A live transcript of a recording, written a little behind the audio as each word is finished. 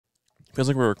Feels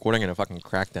like we're recording in a fucking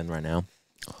crack den right now,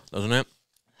 doesn't it?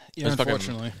 Yeah,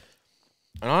 unfortunately.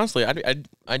 And honestly,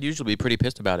 I'd usually be pretty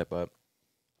pissed about it, but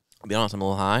I'll be honest, I'm a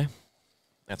little high.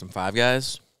 I had some Five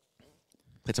Guys.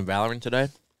 Played some Valorant today.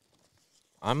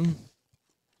 I'm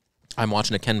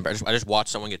watching a Ken. I just watched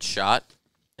someone get shot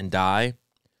and die.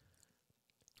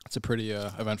 It's a pretty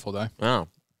eventful day. Oh,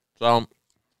 so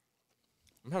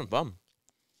I'm having fun.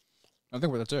 I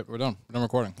think that's it. We're done. We're done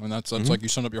recording. I mean, that's like you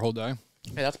summed up your whole day.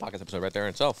 Hey, that's a podcast episode right there in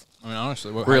itself. I mean,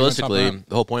 honestly, realistically,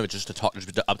 the whole point of it is just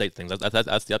to update things.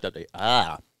 That's the update.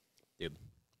 Dude,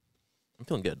 I'm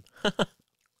feeling good.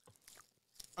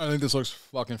 I think this looks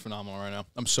fucking phenomenal right now.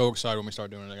 I'm so excited when we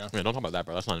start doing it again. Yeah, don't talk about that,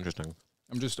 bro. That's not interesting.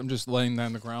 I'm just laying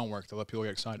down the groundwork to let people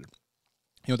get excited.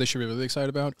 You know what they should be really excited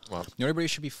about? What? You know, everybody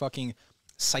should be fucking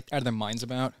psyched out of their minds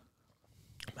about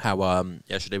How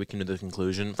yesterday we came to the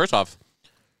conclusion. First off,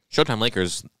 Showtime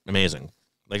Lakers, amazing.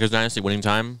 Lakers dynasty winning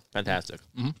time, fantastic.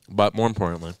 Mm-hmm. But more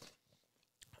importantly,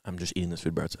 I'm just eating this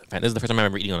food, bro. This is the first time I've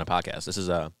ever eaten on a podcast. This is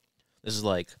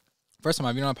like first time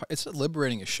I've been on. It's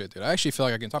liberating as shit, dude. I actually feel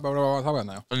like I can talk about what I want to talk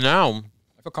about now. And now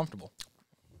I feel comfortable.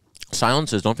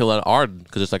 Silences don't feel that hard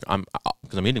because it's like I'm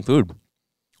eating food.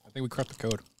 I think we cracked the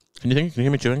code. Can you hear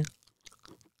me chewing?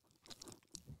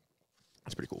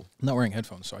 That's pretty cool. I'm not wearing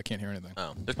headphones, so I can't hear anything.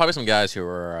 Oh, there's probably some guys who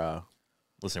are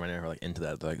listening right now who are like into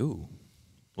that. They're like, ooh,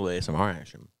 little ASMR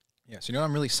action. Yeah. So you know what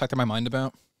I'm really psyched out of my mind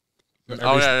about? What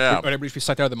everybody should be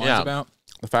psyched out of their minds about?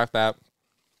 The fact that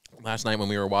last night when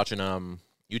we were watching the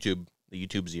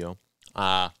YouTube Zio,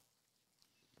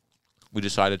 we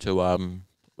decided to we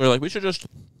were like, we should just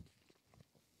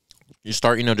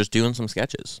start, just doing some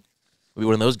sketches. We'll be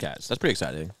one of those guys. That's pretty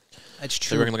exciting. That's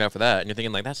true. So we're gonna look out for that, and you're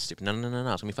thinking like, that's stupid. No.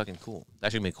 It's gonna be fucking cool. It's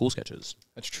actually gonna be cool sketches.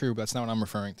 That's true, but that's not what I'm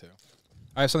referring to.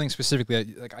 I have something specifically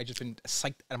that I just been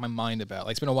psyched out of my mind about.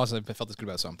 Like, it's been a while since I felt this good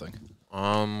about something.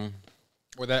 Or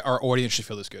that our audience should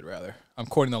feel this good, rather. I'm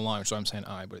quoting the line, so I'm saying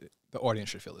but the audience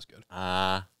should feel this good.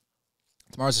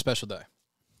 Tomorrow's a special day.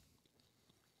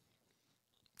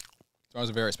 Tomorrow's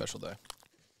a very special day.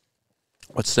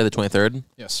 What's today, the 23rd?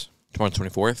 Yes. Tomorrow's the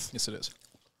 24th? Yes, it is.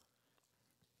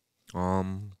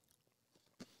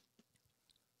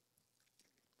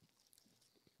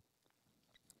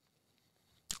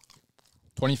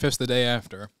 25th, the day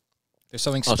after. There's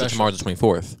something special. So tomorrow's the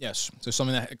 24th. Yes. So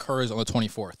something that occurs on the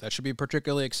 24th. That should be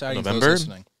particularly exciting November? for those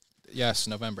listening. Yes,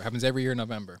 November. Happens every year in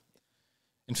November.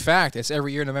 In fact, it's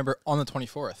every year in November on the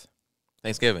 24th.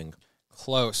 Thanksgiving.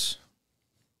 Close.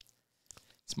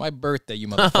 It's my birthday, you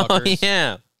motherfuckers. Oh,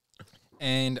 yeah.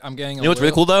 And I'm getting You know what's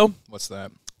really cool, though? What's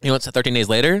that? You know what's 13 days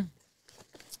later?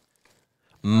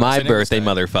 My birthday,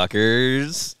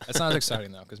 motherfuckers. That's not as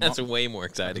exciting, though. That's way more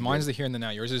exciting. Mine's the here and the now.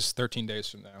 Yours is 13 days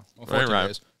from now. Well, 14 right.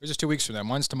 Days. Yours is 2 weeks from now.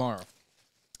 Mine's tomorrow.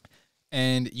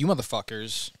 And you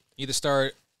motherfuckers need to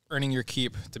start earning your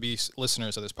keep to be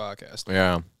listeners of this podcast.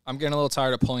 Yeah. I'm getting a little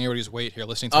tired of pulling everybody's weight here,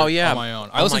 listening to it on my own.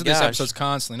 I listen to these episodes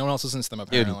constantly. No one else listens to them,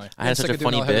 apparently. Dude, I had such a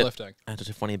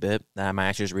funny bit that I might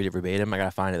actually just read it verbatim. I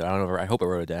gotta find it. I hope I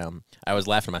wrote it down. I was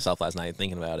laughing to myself last night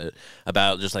thinking about it.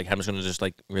 About just like how I'm just gonna just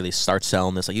like really start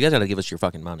selling this. Like, you guys gotta give us your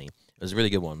fucking money. It was a really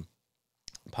good one.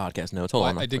 Podcast notes. Hold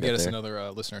on. I did get us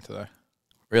another listener today.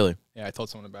 Really? Yeah, I told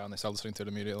someone about it and they started listening to it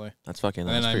immediately. That's fucking. And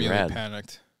then I immediately rad.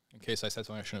 panicked in case I said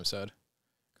something I shouldn't have said.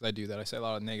 I do that. I say a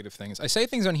lot of negative things. I say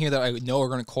things on here that I know are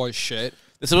going to cause shit.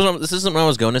 This isn't what I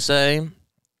was going to say,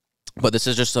 but this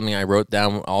is just something I wrote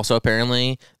down also,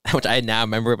 apparently, which I now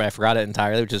remember, but I forgot it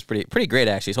entirely, which is pretty great,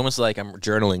 actually. It's almost like I'm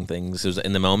journaling things. It was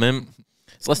in the moment.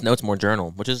 It's less notes, more journal,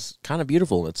 which is kind of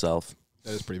beautiful in itself.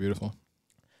 That is pretty beautiful.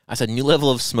 I said, new level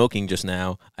of smoking just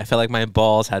now. I felt like my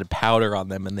balls had powder on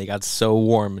them, and they got so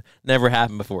warm. Never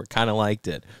happened before. Kind of liked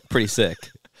it. Pretty sick.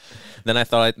 Then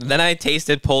I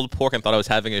tasted pulled pork and thought I was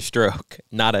having a stroke.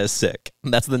 Not as sick.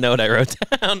 That's the note I wrote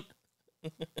down.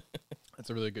 That's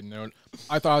a really good note.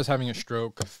 I thought I was having a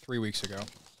stroke 3 weeks ago.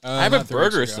 I have a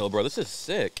burger still, bro. This is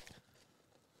sick.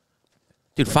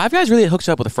 Dude, Five Guys really hooks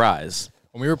up with the fries.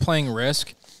 When we were playing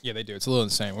Risk, yeah, they do. It's a little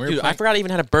insane. Dude, I forgot I even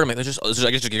had a burger. Like, I guess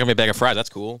just give me a bag of fries. That's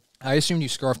cool. I assumed you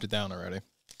scarfed it down already.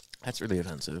 That's really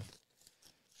offensive.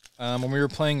 When we were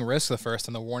playing Risk the first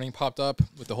time, the warning popped up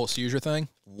with the whole seizure thing.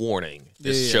 Warning.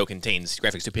 This show contains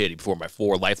graphic stupidity before my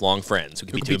 4 lifelong friends who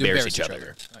can be too embarrass each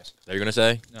other. Nice. Is that what you're going to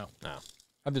say? No. No.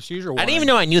 Have the seizure warning. I didn't even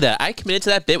know I knew that. I committed to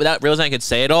that bit without realizing I could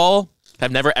say it all.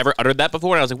 I've never, ever uttered that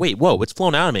before, and I was like, wait, whoa, it's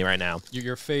flown out of me right now.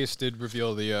 Your face did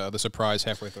reveal the surprise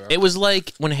halfway through. It was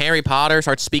like when Harry Potter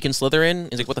starts speaking Slytherin.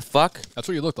 He's like, what the fuck? That's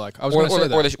what you looked like. I was going to say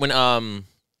that.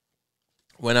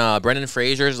 When Brendan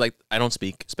Fraser's like, I don't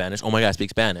speak Spanish. Oh my God, I speak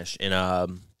Spanish. In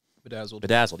Bedazzled.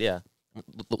 Bedazzled, yeah.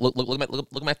 Look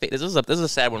at my face. This is a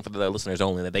sad one for the listeners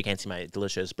only, that they can't see my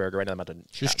delicious burger right now. I'm about to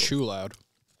just chew loud.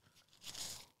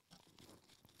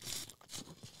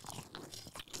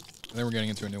 And then we're getting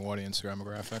into a new audience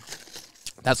demographic.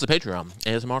 That's the Patreon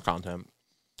ASMR content.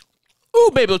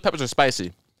 Ooh, baby, those peppers are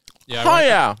spicy.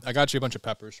 Yeah, I got you a bunch of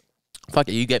peppers. Fuck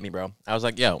it, you get me, bro. I was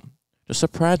like, yo, just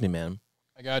surprise me, man.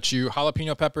 I got you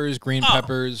jalapeno peppers, green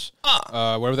peppers,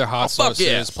 whatever their hot sauce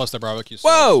is, plus their barbecue sauce.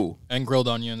 Whoa! And grilled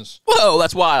onions. Whoa,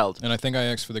 that's wild. And I think I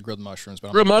asked for the grilled mushrooms.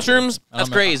 But grilled mushrooms? That's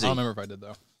crazy. I don't remember if I did,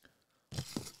 though.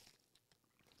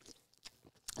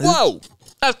 Whoa!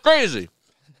 That's crazy.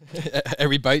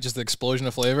 Every bite, just an explosion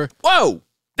of flavor. Whoa!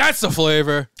 That's the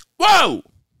flavor. Whoa!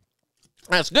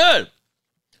 That's good.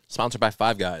 Sponsored by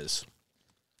Five Guys.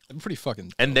 I'm pretty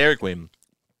fucking... And Dairy Queen.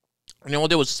 And then we'll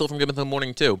do is still from Good Myth in the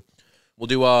Morning, too. We'll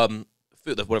do whatever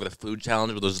the food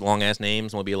challenge with those long ass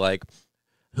names, and we'll be like,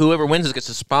 whoever wins this gets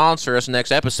to sponsor us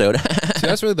next episode. See,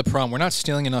 that's really the problem. We're not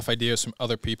stealing enough ideas from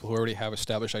other people who already have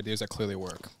established ideas that clearly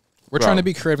work. We're trying to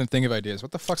be creative and think of ideas.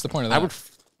 What the fuck's the point of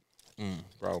that?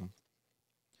 Bro.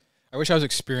 I wish I was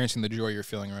experiencing the joy you're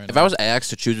feeling right now. If I was asked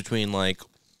to choose between, like,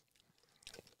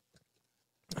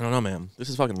 I don't know, man. This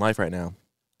is fucking life right now.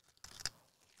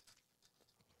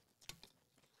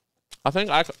 I think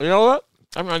you know what?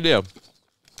 I have an idea.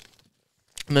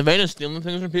 In the vein of stealing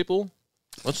things from people,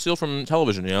 let's steal from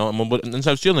television, you know? And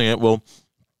instead of stealing it, we'll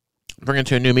bring it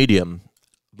to a new medium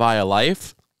via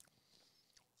life.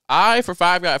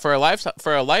 For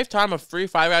a lifetime of free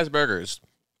Five Guys burgers.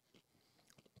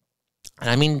 And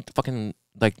I mean fucking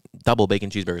like double bacon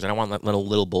cheeseburgers. I don't want that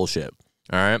little bullshit.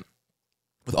 All right,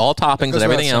 with all toppings and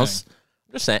everything else.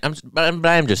 I'm just saying. But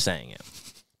I'm just saying it.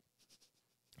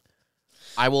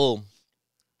 I will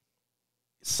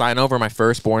sign over my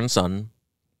firstborn son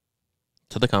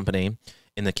to the company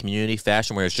in the community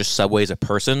fashion where it's just Subway's a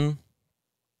person,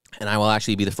 and I will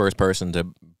actually be the first person to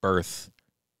birth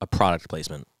a product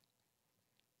placement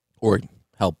or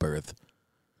help birth.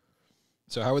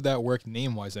 So how would that work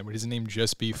name-wise then? Would his name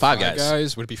just be Five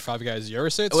Guys? Would it be Five Guys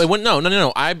Yurasits? Oh,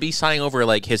 no. I'd be signing over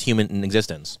like his human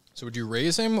existence. So would you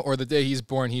raise him, or the day he's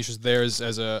born, he's just there as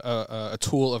a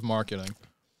tool of marketing?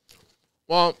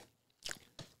 Well,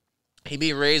 he'd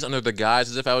be raised under the guise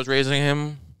as if I was raising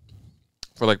him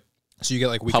for like. So you get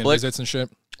like weekend visits and shit?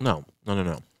 No.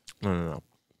 You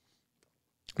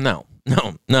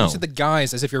said the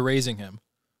guise as if you're raising him.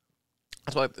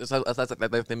 That's like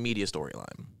the media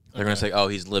storyline. They're gonna say, "Oh,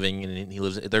 he's living and he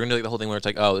lives." They're gonna do like the whole thing where it's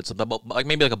like, "Oh, it's a bubble, like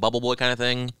maybe like a bubble boy kind of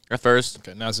thing at first."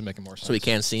 Okay, now this is making more sense. So he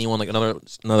can't see anyone, like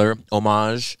another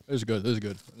homage. This is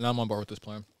good. Now I'm on board with this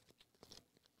plan.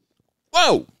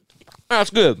 Whoa, that's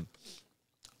good.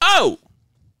 Oh,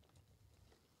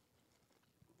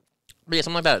 but yeah,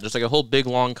 something like that. Just like a whole big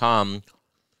long com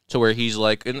to where he's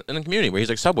like in the community where he's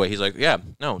like Subway. He's like, yeah,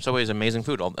 no, Subway is amazing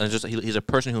food, and it's just he's a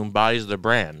person who embodies the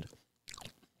brand.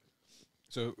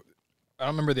 So, I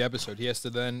don't remember the episode. He has to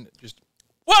then just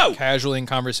casually in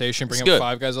conversation bring up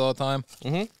Five Guys all the time.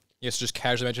 Mm-hmm. He has to just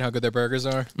casually mention how good their burgers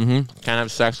are. Mm-hmm. Can't have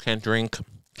sex, can't drink,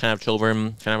 can't have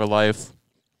children, can't have a life.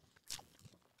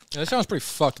 Yeah, that sounds pretty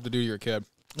fucked to do to your kid.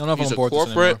 I don't know if I'm on board with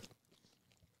this anymore.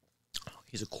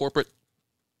 He's a corporate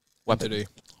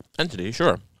entity,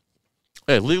 sure.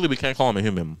 Hey, legally we can't call him a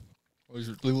human. Well, he's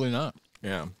legally not.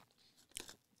 Yeah.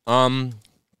 And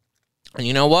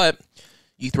you know what?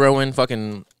 You throw in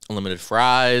fucking unlimited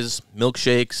fries,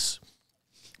 milkshakes,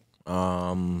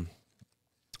 hell,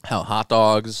 hot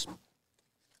dogs.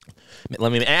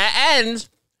 Let me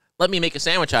make a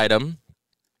sandwich item,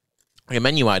 like a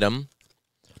menu item.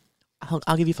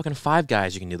 I'll give you fucking 5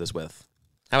 guys you can do this with.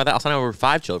 How about that? I'll sign over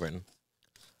 5 children.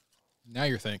 Now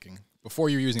you're thinking. Before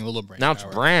you were using a little brain. Now it's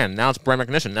brand. Now it's brand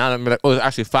recognition. Now I'm like, oh, there's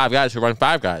actually 5 guys who run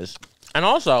 5 guys. And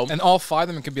also... And all 5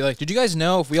 of them could be like, did you guys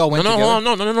know if we all went together?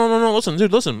 No. Listen,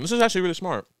 dude, listen. This is actually really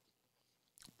smart.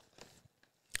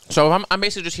 So I'm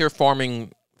basically just here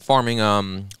farming,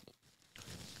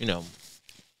 you know,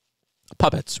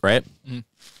 puppets, right? Mm-hmm.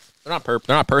 They're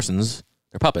not persons.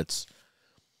 They're puppets.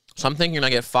 So I'm thinking I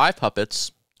get 5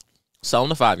 puppets, sell them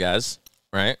to 5 guys,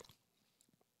 right?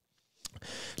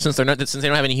 Since they don't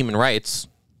have any human rights,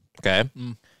 okay?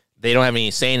 They don't have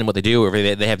any say in what they do, or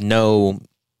they have no...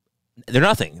 They're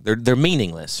nothing. They're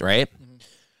meaningless, right? Mm-hmm.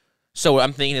 So what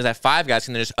I'm thinking is that 5 guys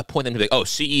can just appoint them to be like, oh,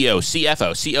 CEO,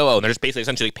 CFO, COO, and they're just basically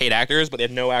essentially paid actors, but they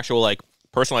have no actual like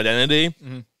personal identity.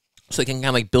 Mm-hmm. So they can kind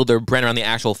of like build their brand around the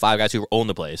actual 5 guys who own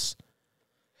the place.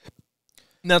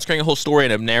 Now it's creating a whole story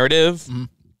and a narrative. Mm-hmm.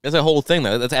 That's a whole thing,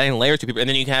 though. That's adding layers to people, and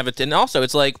then you can have it. And also,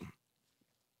 it's like,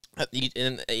 you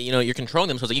know, you're controlling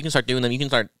them, so it's like you can start doing them. You can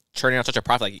start churning out such a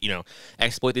profit, like, you know,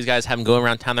 exploit these guys, have them go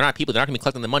around town. They're not people. They're not going to be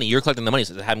collecting the money. You're collecting the money.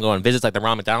 So have them go on visits like the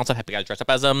Ronald McDonald stuff, have the guys dress up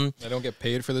as them. They don't get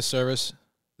paid for this service.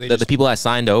 The people I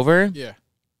signed over? Yeah.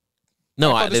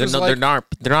 No, they're not.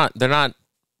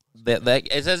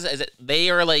 It says they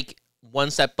are like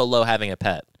one step below having a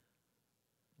pet.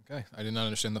 Okay. I did not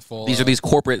understand the full. These are these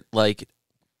corporate, like,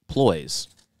 ploys.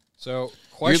 So,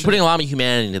 you're putting a lot of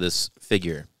humanity into this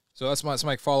figure. So that's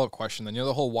my follow-up question then. You know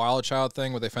the whole wild child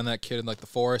thing where they found that kid in like the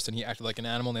forest and he acted like an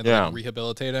animal and they had to like,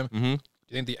 rehabilitate him? Mm-hmm. Do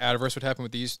you think the adverse would happen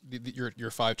with these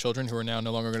your 5 children who are now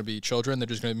no longer going to be children? They're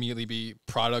just going to immediately be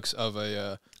products of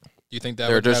a... do you think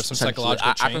that would have some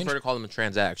psychological change? I prefer to call them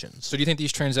transactions. So do you think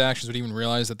these transactions would even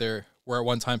realize that were at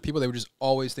one time people? They would just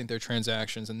always think they're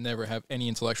transactions and never have any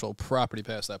intellectual property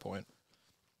past that point?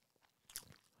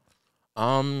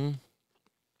 Whoa!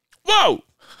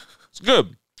 It's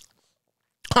good.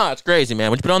 It's crazy,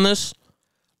 man. What'd you put on this?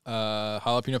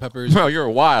 Jalapeno peppers. Bro, you're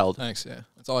wild. Thanks, yeah.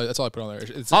 That's all I put on there.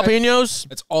 It's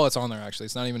jalapenos? It's all that's on there, actually.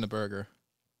 It's not even a burger.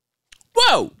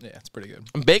 Whoa! Yeah, it's pretty good.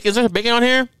 Bacon? Is there bacon on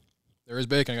here? There is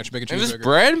bacon. I got your bacon cheeseburger. Is this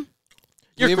bread?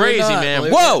 You're crazy, man.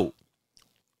 Whoa!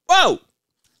 Whoa!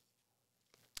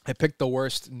 I picked the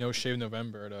worst No Shave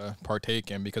November to partake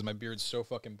in because my beard's so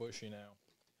fucking bushy now.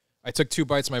 I took 2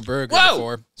 bites of my burger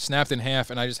before, snapped in half,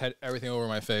 and I just had everything over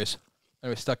my face. And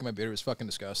it was stuck in my beard. It was fucking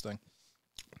disgusting.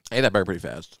 I ate that burger pretty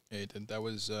fast. Yeah, you did. That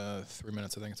was 3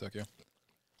 minutes, I think it took you.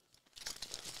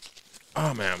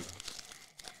 Oh, man.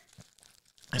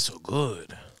 That's so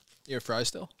good. You have fries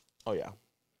still? Oh, yeah.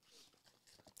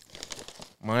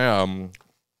 I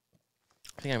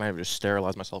think I might have just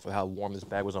sterilized myself with how warm this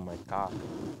bag was on my cock.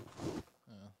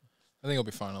 Yeah. I think it'll be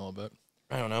fine in a little bit.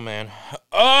 I don't know, man.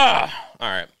 All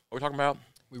right. What are we talking about?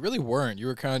 We really weren't. You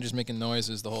were kind of just making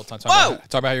noises the whole time. Talking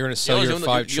about how you're going to sell your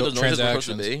 5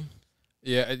 transactions.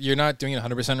 Yeah, you're not doing it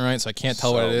 100% right, so I can't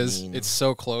tell what it is. It's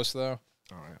so close, though.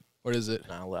 All right. What is it?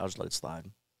 No, I'll just let it slide.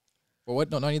 Well,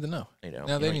 what? No, I need to know. You know.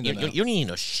 No, they need to know. You don't need to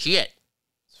know shit.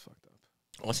 It's fucked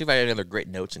up. Let's see if I have any other great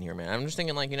notes in here, man. I'm just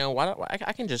thinking, like, you know,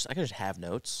 I can just have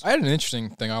notes. I had an interesting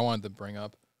thing I wanted to bring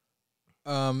up.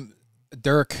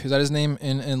 Dirk, is that his name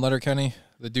in Letterkenny?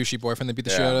 The douchey boyfriend they beat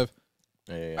the shit out of?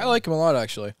 Yeah. I like him a lot,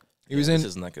 actually. He was in. This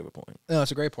isn't that good of a point. No,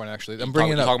 it's a great point, actually. I'm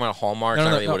bringing it up. Talking about Hallmark.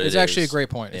 No, it's actually a great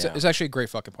point. It's actually a great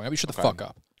fucking point. I mean, shut the fuck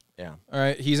up. Yeah. All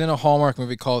right. He's in a Hallmark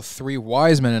movie called 3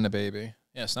 Wise Men and a Baby.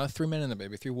 Yes, not 3 Men and a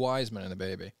Baby. 3 Wise Men and a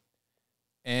Baby.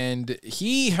 And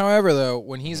he, however, though,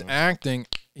 when he's acting,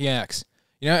 he acts.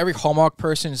 You know, every Hallmark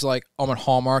person is like, I'm on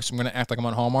Hallmark, so I'm going to act like I'm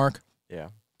on Hallmark. Yeah.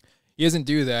 He doesn't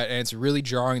do that, and it's really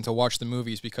jarring to watch the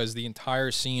movies because the entire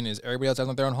scene is everybody else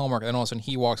out there on Hallmark, and then all of a sudden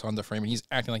he walks on the frame and he's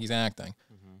acting like he's acting.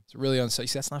 It's really unsafe.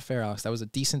 See, that's not fair, Alex. That was a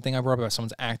decent thing I brought up about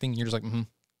someone's acting. And you're just like,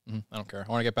 I don't care.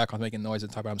 I want to get back on making noise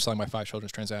and talk about I'm selling my 5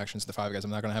 children's transactions to the 5 guys.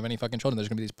 I'm not going to have any fucking children. There's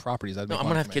going to be these properties. I'm going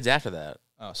to have kids after that.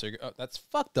 Oh, so that's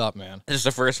fucked up, man. This is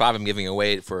the first 5 I'm giving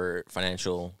away for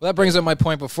financial. Well, that brings up my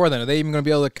point before then. Are they even going to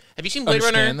be able to Have you seen Blade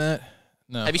Runner? That?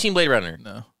 No. Have you seen Blade Runner?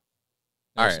 No.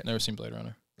 All right. Never seen Blade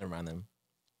Runner. Never mind then.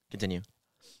 Continue.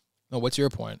 No, what's your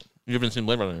point? You haven't seen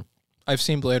Blade Runner. I've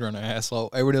seen Blade Runner, asshole.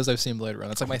 Everybody knows I've seen Blade Runner.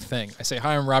 That's like my thing. I say,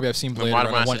 hi, I'm Robbie. I've seen Blade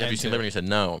Runner. Have you seen Blade Runner? You said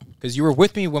no. Because you were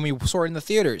with me when we saw it in the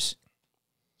theaters.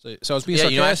 So I was being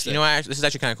sarcastic. This is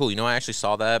actually kind of cool. You know, I actually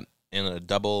saw that in a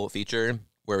double feature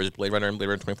where it was Blade Runner and Blade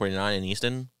Runner 2049 in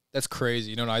Easton. That's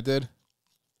crazy. You know what I did?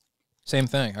 Same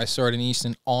thing. I saw it in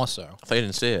Easton also. I thought you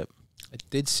didn't see it. I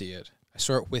did see it. I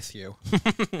saw it with you.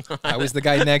 I was the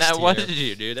guy next to you. That was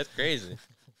you, dude. That's crazy.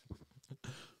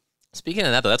 Speaking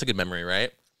of that, though, that's a good memory,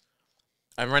 right?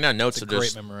 I'm writing down notes. It's a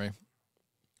great memory.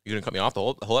 You gonna cut me off the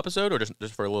whole episode, or just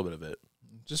for a little bit of it?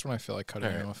 Just when I feel like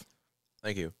cutting you off.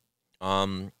 Thank you.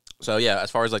 So yeah, as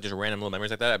far as like just random little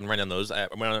memories like that, I've been writing down those. I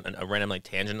went on a random like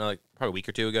tangent like probably a week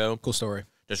or 2 ago. Cool story.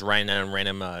 Just writing down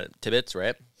random tidbits,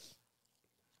 right?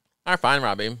 All right, fine,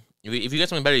 Robbie. If you got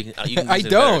something better, you can I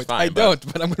don't.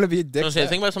 But I'm gonna be a dick.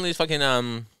 Think about some of these fucking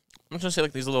I'm just gonna say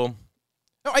like these little.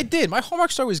 No, I did. My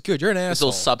Hallmark story was good. You're an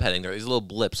asshole. These little subheading there. These little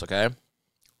blips. Okay.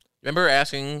 Remember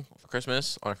asking for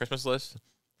Christmas on a Christmas list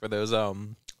for those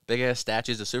big ass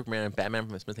statues of Superman and Batman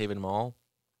from the Smith Haven Mall?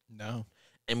 No.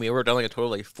 And we were done like a total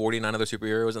of like 49 other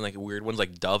superheroes and like weird ones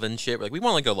like Dove and shit. Like we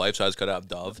want like a life size cutout of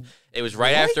Dove. It was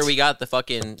right after we got the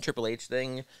fucking Triple H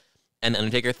thing and the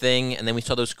Undertaker thing, and then we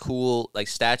saw those cool like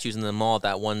statues in the mall at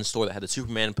that one store that had the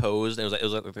Superman pose. And it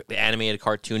was like the animated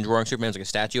cartoon drawing Superman. It was like a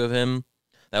statue of him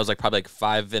that was like probably like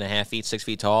 5.5 feet, 6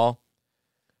 feet tall.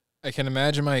 I can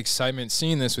imagine my excitement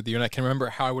seeing this with you, and I can remember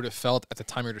how I would have felt at the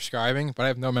time you're describing, but I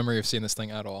have no memory of seeing this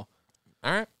thing at all.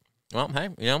 All right. Well, hey,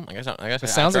 you know, I guess it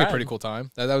sounds like a pretty cool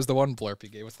time. That was the one blurb you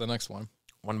gave. What's the next one?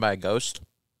 One by a ghost.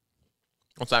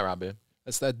 What's that, Robbie?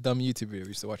 That's that dumb YouTube video we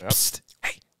used to watch. Yep. Psst,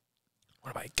 hey,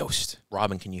 what about a ghost?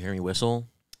 Robin, can you hear me whistle?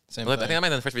 Same I thing. think that might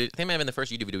have been the first video. I think that might have been the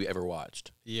first YouTube video we ever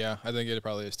watched. Yeah, I think it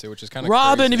probably is too, which is kind of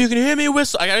Robin, crazy. if you can hear me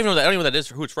whistle. I don't even know that. I don't even know what that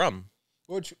is or who it's from.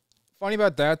 What's funny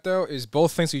about that though is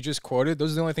both things you just quoted.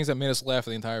 Those are the only things that made us laugh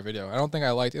the entire video. I don't think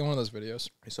I liked either one of those videos.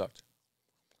 He sucked.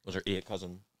 Those are idiot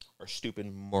cousin. Or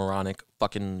stupid, moronic,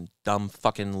 fucking dumb,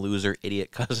 fucking loser,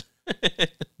 idiot cousin. Tell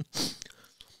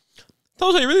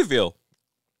us how you really feel.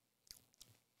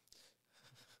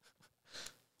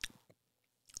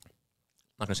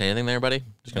 Not gonna say anything there, buddy.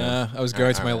 Just gonna, I was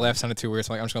going to my laugh sounded too weird,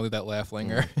 so I'm just gonna leave that laugh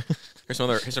linger. Here's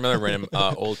some other random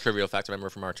old trivial facts I remember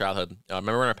from our childhood.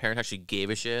 Remember when our parents actually gave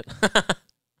a shit?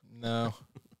 No,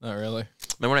 not really.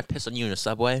 Remember when I pissed on you in a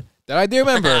Subway? That I do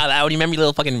remember. That would you remember, you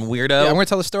little fucking weirdo? Yeah, I'm gonna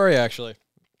tell the story actually.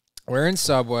 We're in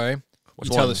Subway. Which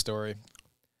you tell one? the story.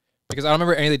 Because I don't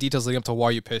remember any of the details leading up to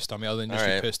why you pissed on me, other than just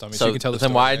you pissed on me. So you can tell the story.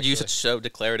 Then why did you actually. so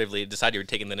declaratively decide you were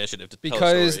taking the initiative to tell the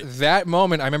Because story? that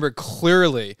moment I remember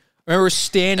clearly. I remember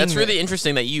standing. That's there. really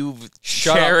interesting that you've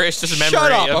Shut cherished up. this Shut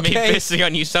memory up, of okay? me pissing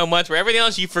on you so much, where everything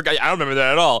else you forgot. I don't remember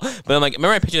that at all. But I'm like,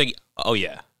 remember I pictured like, oh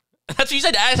yeah. That's what you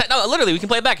said. I said. No, literally, we can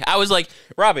play it back. I was like,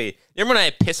 Robbie, remember when I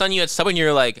pissed on you at Subway and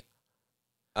you're like,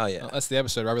 oh yeah. That's the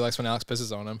episode. Robbie likes when Alex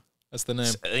pisses on him. That's the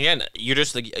name. Again, you're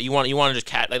just like you want to just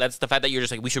cat like that's the fact that you're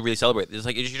just like we should really celebrate. It's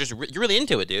like you're really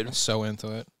into it, dude. I'm so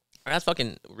into it. That's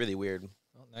fucking really weird.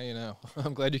 Well, now you know.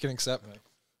 I'm glad you can accept me.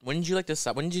 When did you like this?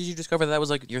 When did you discover that was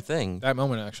like your thing? That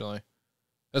moment, actually.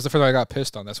 That's the first time I got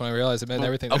pissed on. That's when I realized it meant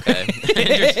everything. Okay.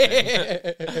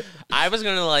 Interesting. I was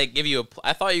gonna like give you a.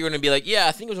 I thought you were gonna be like, yeah.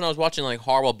 I think it was when I was watching like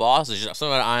Horrible Bosses, something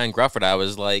about Ian Grufford. I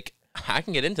was like, I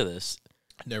can get into this.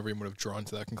 Never even would have drawn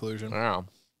to that conclusion. Wow.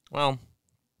 Well,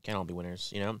 can't all be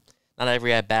winners, you know. Not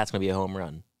every at bat's gonna be a home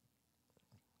run.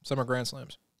 Some are grand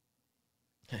slams.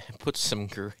 Put some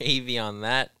gravy on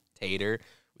that, Tater.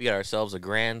 We got ourselves a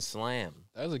grand slam.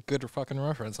 That was a good fucking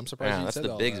reference. I'm surprised you That's said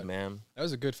the all bigs, that. man. That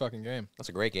was a good fucking game. That's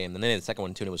a great game. Then they did the second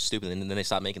one too, and it was stupid. And then they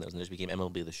stopped making those, and it just became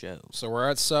MLB The Show. So we're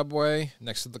at Subway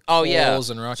next to the Oh yeah, Coles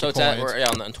and Rocky so it's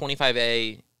Point. on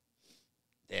 25A.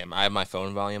 Damn, I have my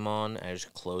phone volume on. I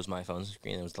just closed my phone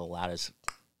screen. It was the loudest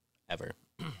ever.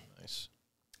 Nice.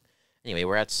 Anyway,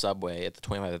 we're at Subway at the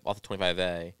 25 off the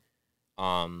 25A.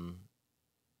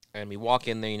 And we walk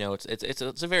in there. You know, it's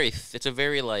a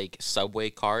very like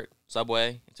Subway.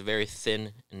 It's a very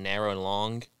thin and narrow and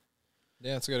long.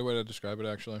 Yeah, that's a good way to describe it,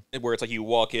 actually. Where it's like you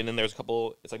walk in and there's a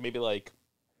couple. It's like maybe like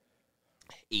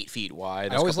 8 feet wide. I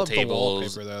There's always a love couple the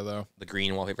tables, wallpaper, though. the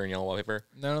green wallpaper and yellow wallpaper.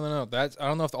 No. That's I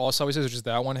don't know if all Subways is or just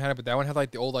that one had it, but that one had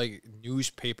like the old like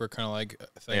newspaper kind of like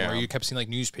thing Yeah. where you kept seeing like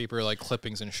newspaper like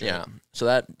clippings and shit. Yeah.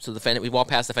 So we walk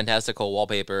past the fantastical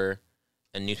wallpaper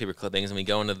and newspaper clippings, and we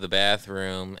go into the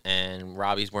bathroom, and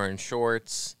Robbie's wearing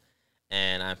shorts,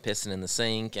 and I'm pissing in the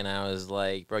sink, and I was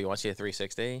like, "Bro, you want to see a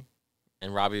 360?"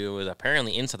 And Robbie was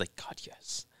apparently inside, like, "God,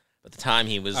 yes." But at the time,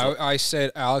 he was. I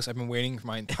said, Alex, I've been waiting for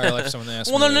my entire life for someone to ask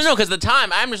well, me no. Because at the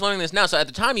time, I'm just learning this now. So at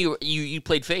the time, you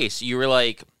played face. You were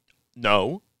like,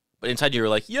 "No," but inside you were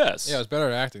like, "Yes." Yeah, I was better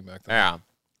at acting back then. Yeah.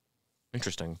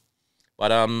 Interesting. But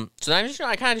so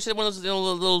I kind of just did one of those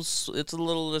little it's a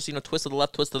little just twist to the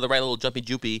left, twist to the right, little jumpy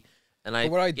joopy, and I.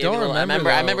 But what I gave it a don't little-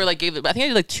 remember, I remember like I think I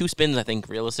did like 2 spins. I think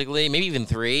realistically, maybe even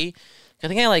 3. I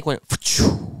think I like went.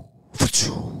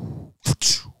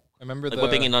 I remember Like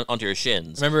whipping it onto your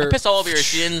shins. Remember- I pissed all over your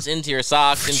shins, into your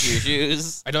socks, into your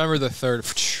shoes. I don't remember the third.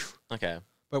 Okay.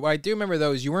 But what I do remember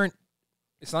though is you weren't.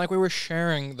 It's not like we were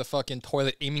sharing the fucking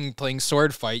toilet, playing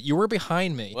sword fight. You were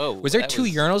behind me. Whoa, Was there that 2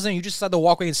 was- urinals and you just decided to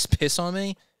walk away and piss on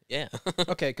me? Yeah.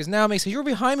 Okay, because now it makes sense. You were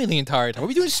behind me the entire time. What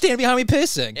were you doing standing behind me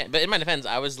pissing? Yeah, but in my defense,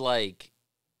 I was like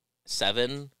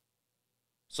 7,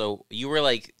 so you were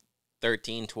like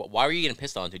 13, 12. Why were you getting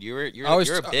pissed on, dude? You're a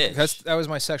bitch. That was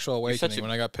my sexual awakening when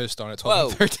I got pissed on at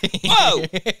 12 and 13. Whoa!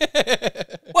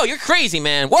 Whoa, you're crazy,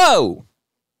 man. Whoa!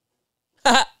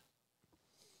 I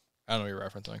don't know what you're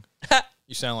referencing.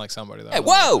 You sound like somebody, though. Hey,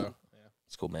 whoa!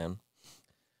 It's cool, man.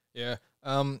 Yeah.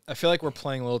 I feel like we're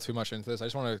playing a little too much into this. I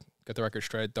just want to get the record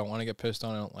straight. Don't want to get pissed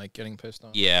on. I don't like getting pissed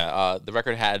on. Yeah, the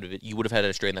record you would have had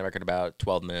it straight in that record about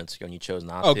 12 minutes ago, and you chose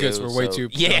not Oh, to. good. So we're way too.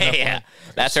 Yeah.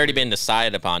 That's already been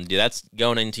decided upon, dude. That's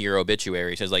going into your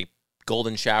obituary. It says, like,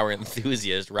 golden shower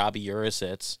enthusiast, Robbie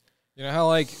Yurasits. You know how,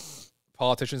 like,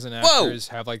 politicians and actors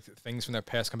have, like, things from their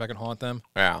past come back and haunt them?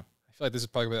 Yeah. I feel like this is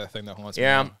probably that thing that haunts me.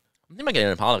 Yeah. now. I'm thinking about getting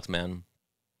into politics, man.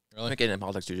 Really? I'm not getting into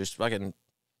politics, dude. Just fucking...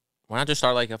 Why not just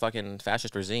start, like, a fucking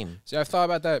fascist regime? See, I've thought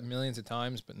about that millions of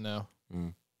times, but no.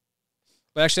 Mm.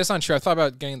 But actually, that's not true. I thought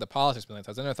about getting into politics millions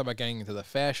of times. I never thought about getting into the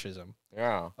fascism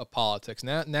Yeah. of politics.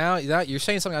 Now that you're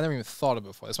saying something I never even thought of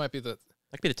before. This might be the...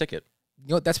 That could be the ticket.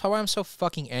 You know, that's probably why I'm so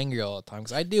fucking angry all the time.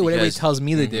 Because I do what everybody tells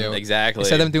me to do. Exactly.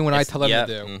 Instead of them doing what I tell them to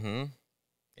do. Mm-hmm.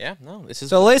 Yeah, no, this is...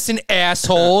 So listen,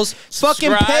 assholes.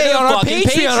 fucking pay on our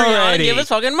Patreon already. Give us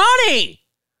fucking money.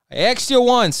 I asked you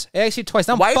once. I asked you twice.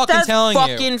 Now I'm fucking telling you. Wipe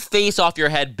that fucking face off your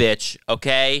head, bitch,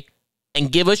 okay?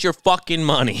 And give us your fucking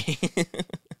money.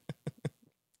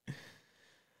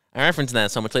 I reference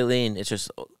that so much lately, and it's just...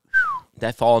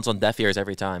 That falls on deaf ears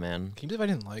every time, man. Can you believe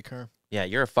I didn't like her? Yeah,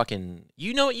 you're a fucking...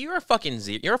 You know, you're a fucking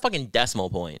you're a fucking decimal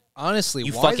point. Honestly,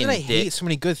 you why did I hate so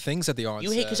many good things at the onset?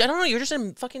 You hate... Because, I don't know, you're just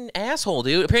a fucking asshole,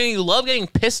 dude. Apparently, you love getting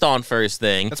pissed on first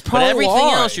thing. That's probably But everything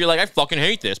why. else, you're like, I fucking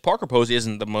hate this. Parker Posey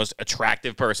isn't the most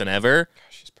attractive person ever. Gosh,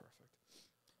 she's perfect.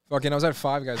 Fucking, I was at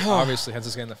Five Guys, obviously, hence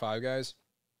us getting the Five Guys.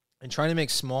 And trying to make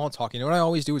small talk. You know what I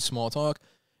always do with small talk?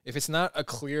 If it's not a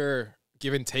clear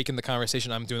give and take in the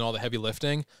conversation, I'm doing all the heavy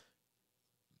lifting.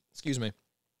 Excuse me.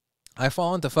 I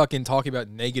fall into fucking talking about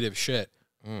negative shit.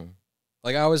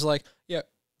 Like, I was like, yeah,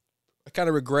 I kind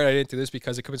of regret I didn't do this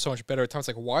because it could have been so much better at times.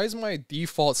 Like, why is my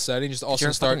default setting just also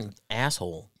start... You're a fucking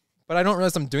asshole. But I don't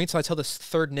realize I'm doing it until I tell this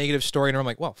third negative story, and I'm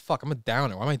like, well, fuck, I'm a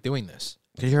downer. Why am I doing this?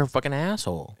 Because you're a fucking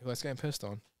asshole. Who else getting pissed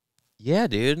on? Yeah,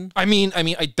 dude. I mean,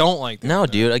 I don't like that. No,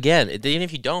 dude, again, even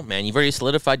if you don't, man, you've already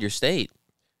solidified your state.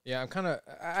 Yeah,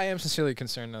 I am sincerely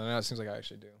concerned now. Now it seems like I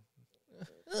actually do.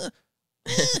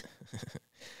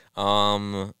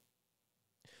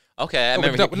 Okay, I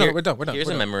no, remember. We're done. Here's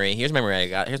a memory. Here's a memory I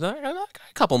got. I got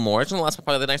a couple more. It's gonna last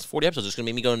probably the next 40 episodes. It's gonna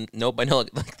make me go note by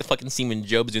note, like the fucking scene when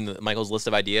Job's doing Michael's list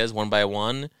of ideas one by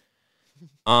one.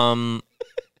 The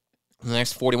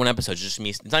next 41 episodes, just me.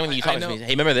 It's not even you talking to me.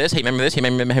 Hey, remember this? Hey, remember this? Hey,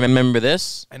 remember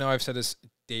this? I know I've said this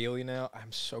daily now.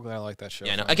 I'm so glad I like that show.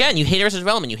 Yeah, no. Again, you hated Arrested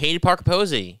Development. You hated Parker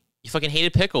Posey. You fucking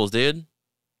hated pickles, dude.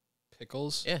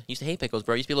 Pickles? Yeah, you used to hate pickles,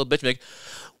 bro. You used to be a little bitch, like,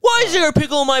 why is there a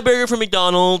pickle in my burger from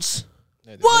McDonald's?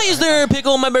 Yeah, why is there a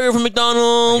pickle in my burger from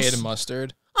McDonald's? I hated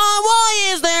mustard.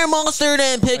 Why is there mustard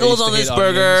and pickles on this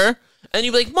burger? Onions. And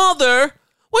you'd be like, Mother,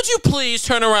 would you please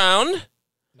turn around?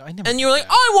 No, I never and you were like,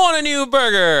 I want a new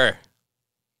burger.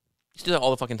 You used to do that all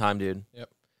the fucking time, dude. Yep.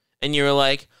 And you were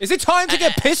like, is it time to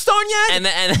get pissed on yet?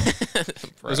 And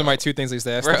those are my two things I used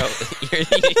to ask. Bro,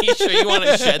 you sure you want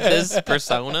to shed this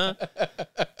persona?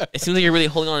 It seems like you're really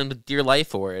holding on to dear life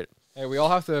for it. Hey, we all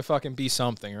have to fucking be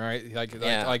something, right?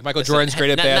 Like Michael Jordan's great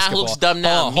at basketball. Not Luke's dumb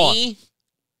now. Me?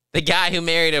 The guy who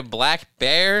married a black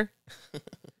bear?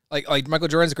 like Michael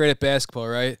Jordan's great at basketball,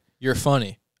 right? You're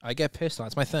funny. I get pissed on.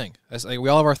 It's my thing. That's like we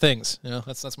all have our things, you know.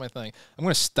 That's my thing. I'm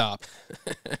gonna stop.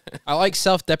 I like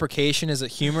self-deprecation as a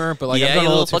humor, but like I'm going a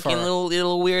little too far.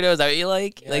 little weirdos. Is that what you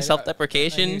like? Yeah, like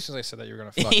self-deprecation. As soon as I said that, you were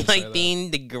gonna fucking you like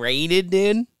being degraded,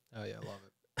 dude. Oh yeah, I love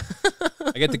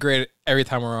it. I get degraded every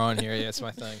time we're on here. Yeah, it's my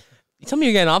thing. You tell me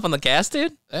you're getting off on the cast,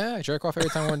 dude? Yeah, I jerk off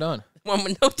every time we're done. Well,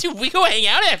 no, dude, we go hang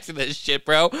out after this shit,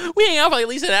 bro. We hang out for like at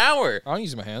least an hour. I don't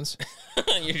use my hands.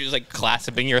 You're just like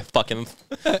clasping your fucking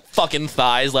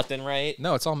thighs left and right.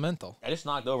 No, it's all mental. I just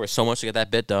knocked over so much to get that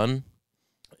bit done.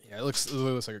 Yeah, it looks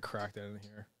like a crack dead in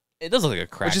here. It does look like a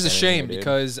crack. Which is a shame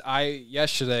because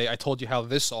yesterday I told you how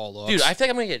this all looks. Dude, I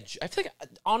feel like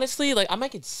honestly, like I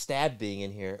might get stabbed being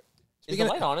in here. Is the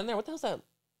light on in there? What the hell's that?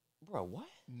 Bro, what?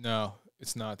 No,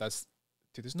 it's not.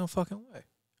 Dude, there's no fucking way.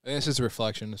 This is a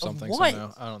reflection of something. What?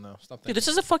 Somehow. I don't know. Stop. Dude, this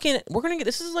is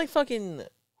this is like fucking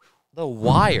The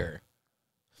Wire.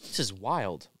 This is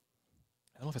wild.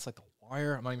 I don't know if it's like The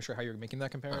Wire. I'm not even sure how you're making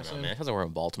that comparison. I don't know, man. It doesn't work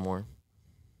in Baltimore.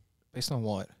 Based on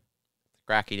what?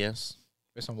 Crackiness.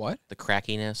 Based on what? The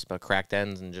crackiness, but cracked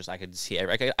ends, and just I could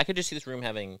just see this room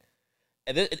having,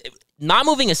 not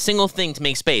moving a single thing to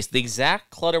make space. The exact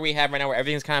clutter we have right now, where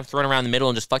everything's kind of thrown around the middle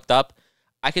and just fucked up.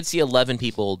 I could see 11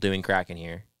 people doing crack in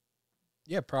here.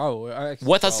 Yeah, probably.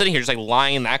 With us sitting here, just like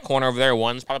lying in that corner over there.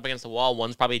 One's probably up against the wall.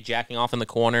 One's probably jacking off in the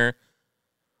corner.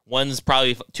 One's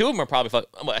probably... 2 of them are probably...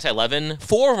 I say 11.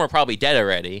 4 of them are probably dead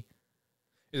already.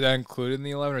 Is that included in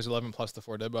the 11, or is 11 plus the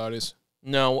 4 dead bodies?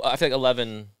 No, I feel like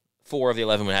 11... 4 of the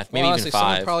 11 would have... Maybe honestly, even 5.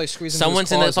 Someone probably squeezing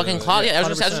someone's in the fucking closet. Yeah, I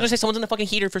was just going to say someone's in the fucking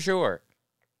heater for sure.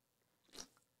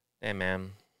 Hey,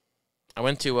 man. I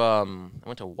went to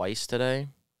Weiss today.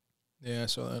 Yeah, I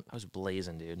saw that. I was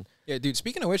blazing, dude. Yeah, dude,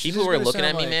 speaking of which... People were looking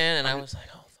at me, man, and I was like,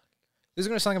 oh, fuck. This is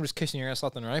going to sound like I'm just kissing your ass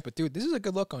left and right, but, dude, this is a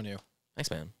good look on you.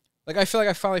 Thanks, man. Like, I feel like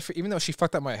I finally... Even though she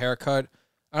fucked up my haircut,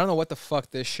 I don't know what the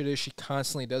fuck this shit is she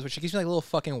constantly does, but she gives me, like, little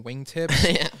fucking wingtips.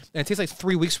 Yeah. And it takes, like,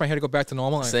 3 weeks for my hair to go back to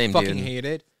normal, and Same, I fucking dude. hate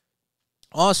it.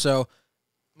 Also,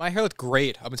 my hair looked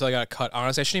great up until I got a cut.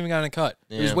 Honestly, I shouldn't even gotten a cut.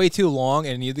 Yeah. It was way too long,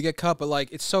 and it needed to get cut, but,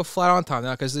 like, it's so flat on top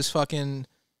now because this fucking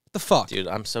The fuck? Dude,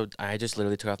 I just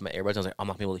literally took off my earbuds. I was like, I'm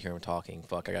not gonna be able to hear him talking.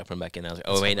 Fuck, I gotta put them back in. I was like,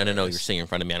 oh, wait, no, you're sitting in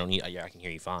front of me. I don't need, yeah, I can hear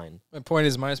you fine. My point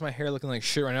is, why is my hair looking like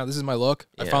shit right now? This is my look.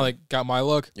 Yeah. I finally got my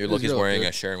look. Your look is wearing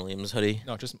a Sharon Williams hoodie?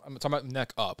 No, just, I'm talking about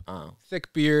neck up. Oh.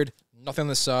 Thick beard, nothing on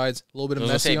the sides, a little bit of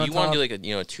messy on top. If you want to do like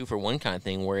a 2-for-1 kind of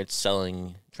thing where it's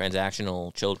selling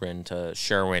transactional children to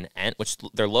Sherwin, and which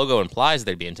their logo implies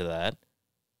they'd be into that.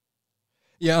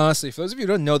 Yeah, honestly, for those of you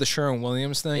who don't know the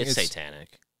Sherwin-Williams thing, it's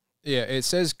satanic. Yeah, it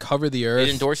says cover the earth.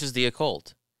 It endorses the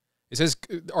occult. It says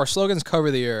our slogan's cover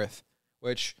the earth,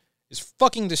 which is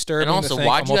fucking disturbing. And also, to think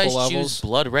why'd you guys levels. choose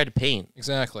blood red paint?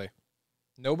 Exactly.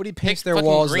 Nobody paints their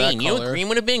walls green. that color. You know what green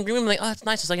would have been? Green would have been like, oh, that's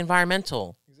nice. It's like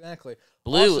environmental. Exactly.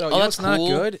 Blue. Also, that's not cool.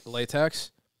 good.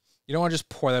 Latex. You don't want to just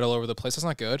pour that all over the place. That's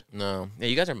not good. No. Yeah,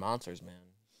 you guys are monsters, man.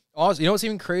 Also, you know what's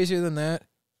even crazier than that?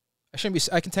 I shouldn't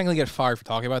be. I can technically get fired for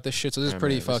talking about this shit. So this is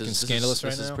pretty fucking scandalous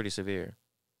right now. This is pretty severe.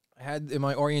 I had in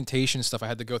my orientation stuff. I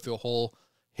had to go through a whole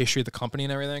history of the company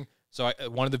and everything. So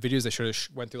one of the videos they should have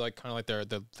went through like kind of like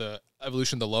the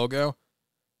evolution of the logo.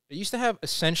 It used to have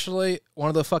essentially one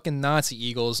of the fucking Nazi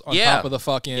eagles on top of the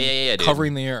fucking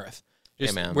covering the earth.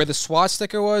 Just where the SWAT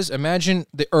sticker was. Imagine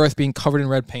the earth being covered in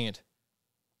red paint.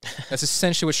 That's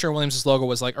essentially what Sherwin-Williams' logo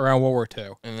was like around World War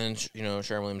II. And then,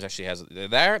 Sherwin-Williams actually has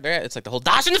there. It's like the whole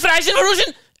Deutschen Freie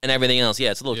Revolution and everything else. Yeah,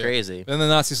 it's a little crazy. But then the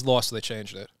Nazis lost, so they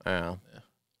changed it. I know. Yeah.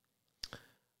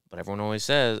 But everyone always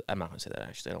says, I'm not going to say that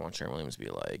actually. I don't want Sherwin-Williams to be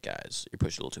like, guys, you're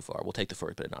pushing a little too far. We'll take the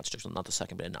first bit of Nazi jokes, not the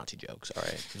second bit of Nazi jokes. All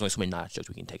right. There's only so many Nazi jokes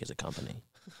we can take as a company.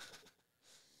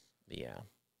 But yeah.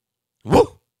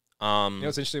 Woo! You know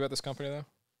what's interesting about this company, though?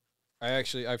 I've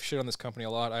shit on this company a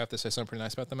lot. I have to say something pretty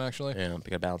nice about them, actually. Yeah, we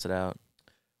got to balance it out.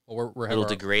 Well, we're a little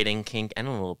degrading kink and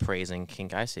a little praising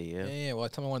kink. I see you. Yeah. Well, I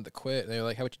told them I wanted to quit. They were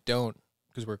like, how about you don't?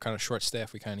 Because we're kind of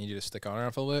short-staffed. We kind of need you to stick on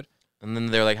around for a little bit. And then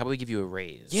they're like, how about we give you a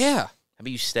raise? Yeah. How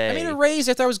about you stay? I made a raise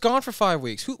after I was gone for 5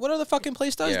 weeks. What other fucking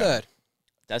place does that?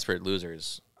 Desperate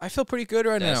losers. I feel pretty good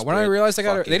right now. When I realized I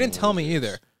got it, they didn't tell me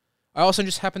either. I also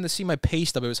just happened to see my pay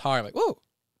stub. It was high. I'm like, whoa.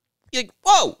 You're like,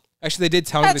 whoa. Actually, they did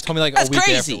tell me. They told me like a week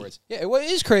afterwards. Yeah,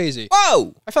 it is crazy.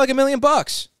 Whoa. I felt like $1 million.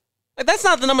 Like, that's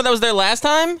not the number that was there last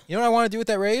time. You know what I want to do with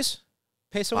that raise?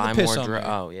 Pay someone to piss on me.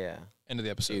 Oh, yeah. End of the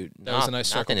episode. Dude, that was a nice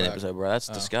circle back. Not the episode, bro. That's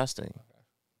disgusting.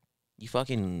 You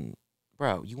fucking...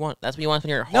 Bro, that's what you want to spend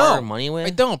your hard money with?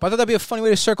 I don't. But I thought that'd be a funny way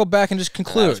to circle back and just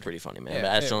conclude. That's pretty funny, man. Yeah,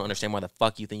 but I just don't understand why the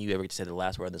fuck you think you ever get to say the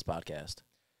last word on this podcast.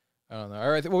 I don't know.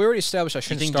 All right. Well, we already established I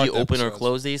shouldn't start. You think you open or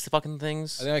close these fucking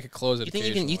things? I think I could close it.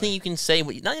 You think you can say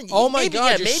what? Oh my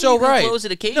god, you're so right. Close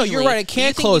it occasionally. No, you're right. I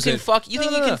can't close it. You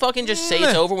think you can fucking just say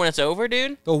it's over when it's over,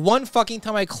 dude? The one fucking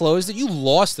time I closed it, you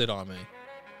lost it on me.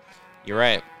 You're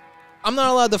right. I'm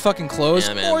not allowed to fucking close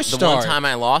or start. The one time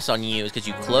I lost on you is because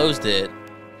you closed it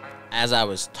as I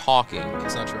was talking.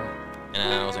 That's not true. And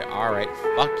I was like, all right,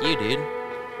 fuck you, dude.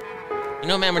 You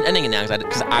know, man, we're ending it now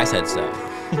because I said so.